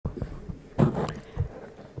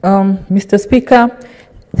Mr. Speaker,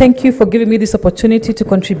 thank you for giving me this opportunity to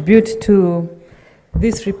contribute to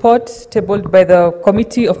this report tabled by the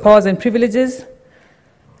Committee of Powers and Privileges.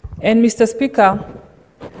 And Mr. Speaker,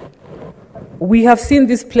 we have seen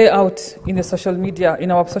this play out in the social media, in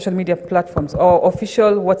our social media platforms, our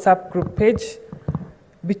official WhatsApp group page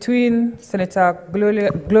between Senator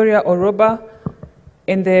Gloria Orwoba'S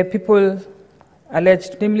and the people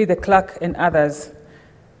alleged, namely the clerk and others.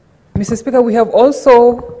 Mr. Speaker, we have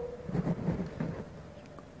also,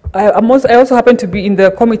 I also happen to be in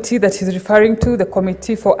the committee that he's referring to, the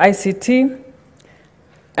Committee for ICT,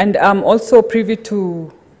 and I'm also privy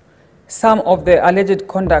to some of the alleged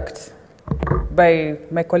conduct by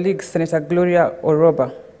my colleague, Senator Gloria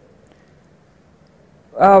Orwoba'S.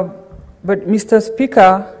 But Mr.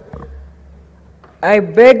 Speaker, I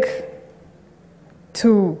beg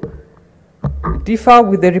to differ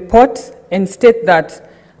with the report and state that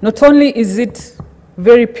not only is it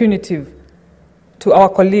very punitive to our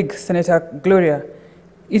colleague, Senator Gloria,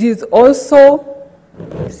 it is also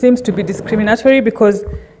seems to be discriminatory because,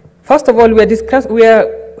 first of all, we are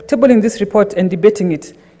tabling this report and debating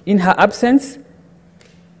it in her absence,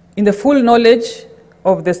 in the full knowledge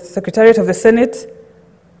of the Secretariat of the Senate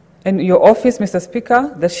and your office, Mr.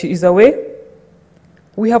 Speaker, that she is away.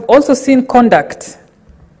 We have also seen conduct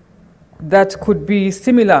that could be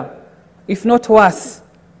similar, if not worse,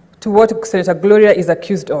 to what Senator Gloria is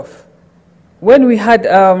accused of. When we had,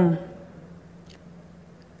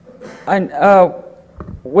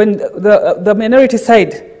 when the minority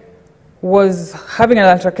side was having an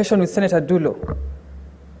altercation with Senator Dulo,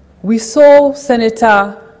 we saw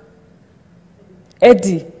Senator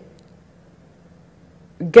Eddie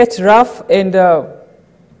get rough and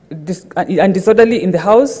disorderly in the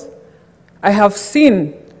House. I have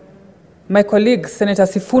seen my colleague, Senator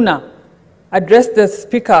Sifuna, address the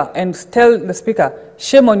Speaker and tell the Speaker,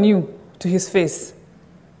 shame on you, to his face.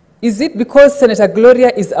 Is it because Senator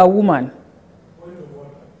Gloria is a woman?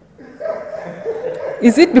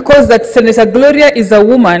 Is it because that Senator Gloria is a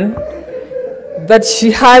woman that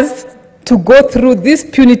she has to go through this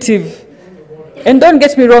punitive? And don't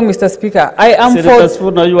get me wrong, Mr. Speaker, I am Senator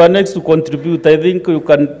Sifuna, you are next to contribute. I think you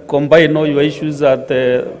can combine all your issues at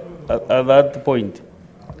that point.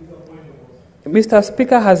 Mr.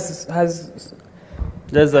 Speaker has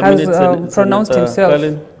pronounced himself.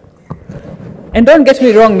 Colin. And don't get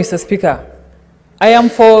me wrong, Mr. Speaker, I am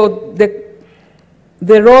for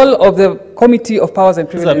the role of the Committee of Powers and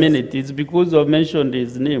Privileges. Just a minute, it's because I've mentioned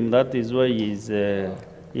his name, that is why he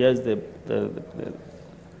has the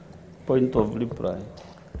point of reply.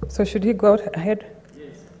 So should he go ahead?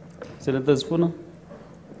 Yes. Senator Sifuna.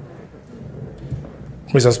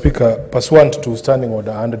 Mr. Speaker, pursuant to Standing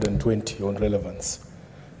Order 120 on relevance,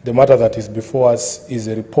 the matter that is before us is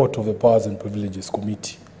a report of the Powers and Privileges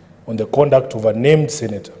Committee on the conduct of a named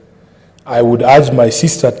senator. I would urge my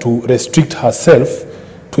sister to restrict herself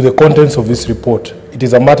to the contents of this report. It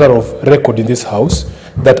is a matter of record in this House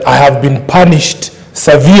that I have been punished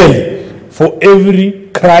severely for every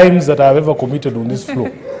crimes that I have ever committed on this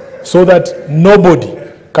floor, so that nobody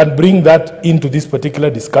can bring that into this particular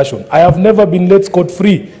discussion. I have never been let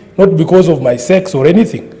scot-free, not because of my sex or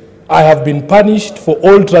anything. I have been punished for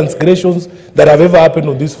all transgressions that have ever happened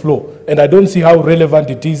on this floor, and I don't see how relevant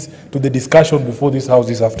it is to the discussion before this House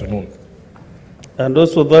this afternoon. And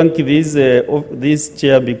also thank this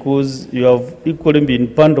chair because you have equally been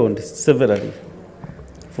pardoned severally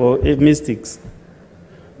for mistakes.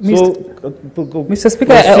 Mr.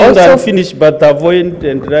 Speaker, I also finish, but avoid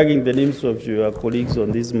and dragging the names of your colleagues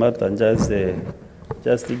on this matter and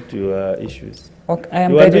just stick to your issues. Okay, I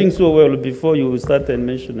am you guided. Are doing so well before you started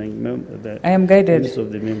mentioning the I am guided. names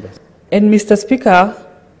of the members. And Mr. Speaker,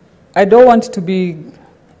 I don't want to be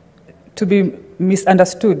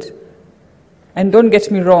misunderstood. And don't get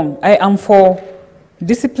me wrong, I am for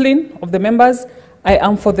discipline of the members, I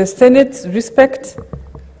am for the Senate's respect,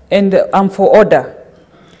 and I'm for order.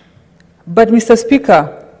 But Mr.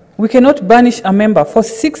 Speaker, we cannot banish a member for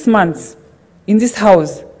 6 months in this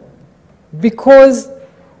House because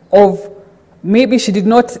of maybe she did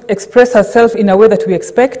not express herself in a way that we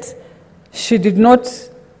expect. She did not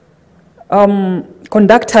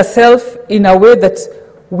conduct herself in a way that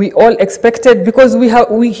we all expected, because we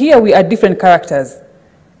are different characters.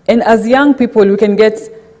 And as young people, we can get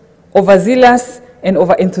overzealous and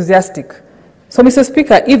over-enthusiastic. So, Mr.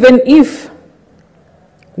 Speaker, even if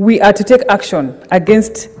we are to take action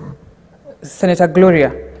against Senator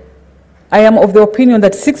Gloria, I am of the opinion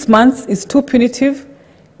that 6 months is too punitive,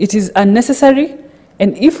 it is unnecessary,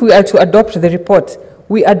 and if we are to adopt the report,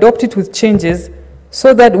 we adopt it with changes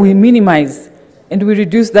so that we minimize and we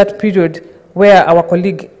reduce that period where our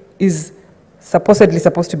colleague is supposedly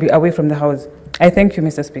supposed to be away from the House. I thank you,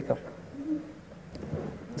 Mr. Speaker.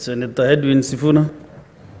 Senator Edwin Sifuna.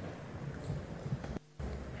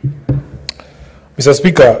 Mr.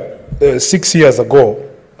 Speaker, 6 years ago,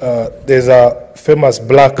 there's a famous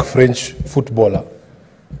black French footballer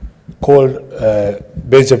called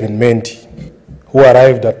Benjamin Mendy, who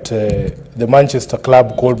arrived at the Manchester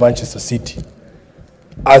club called Manchester City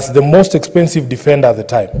as the most expensive defender at the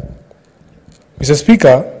time. Mr.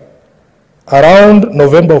 Speaker, around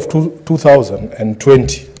November of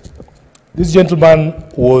 2020, this gentleman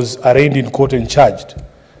was arraigned in court and charged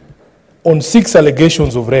on 6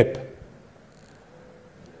 allegations of rape.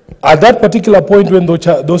 At that particular point when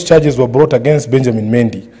those charges were brought against Benjamin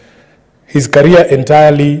Mendy, his career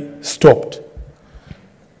entirely stopped.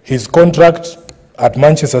 His contract at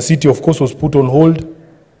Manchester City, of course, was put on hold.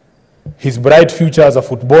 His bright future as a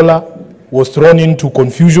footballer was thrown into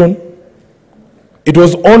confusion. It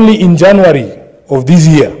was only in January of this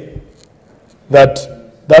year that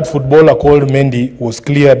that footballer called Mendy was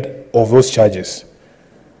cleared of those charges.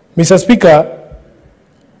 Mr. Speaker,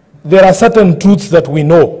 there are certain truths that we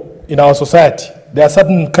know in our society. There are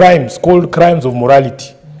certain crimes called crimes of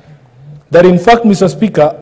morality that in fact, Mr. Speaker,